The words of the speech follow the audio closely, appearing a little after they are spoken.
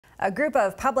A group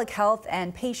of public health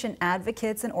and patient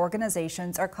advocates and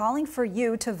organizations are calling for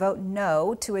you to vote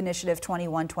no to Initiative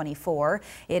 2124.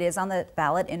 It is on the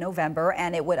ballot in November,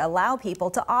 and it would allow people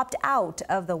to opt out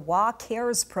of the WA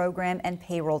Cares program and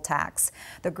payroll tax.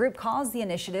 The group calls the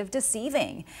initiative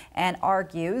deceiving and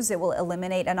argues it will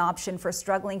eliminate an option for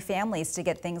struggling families to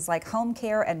get things like home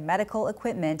care and medical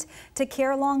equipment to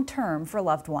care long-term for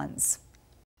loved ones.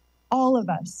 All of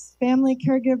us, family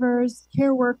caregivers,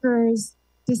 care workers,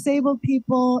 disabled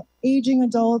people, aging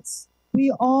adults,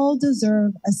 we all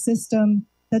deserve a system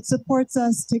that supports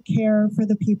us to care for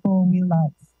the people we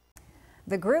love.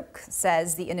 The group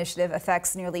says the initiative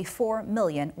affects nearly 4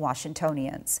 million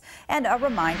Washingtonians. And a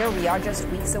reminder, we are just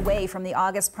weeks away from the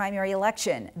August primary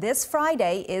election. This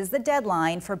Friday is the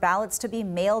deadline for ballots to be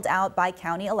mailed out by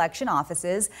county election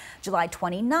offices. July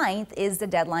 29th is the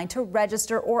deadline to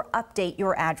register or update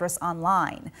your address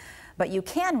online. But you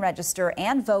can register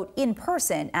and vote in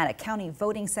person at a county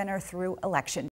voting center through election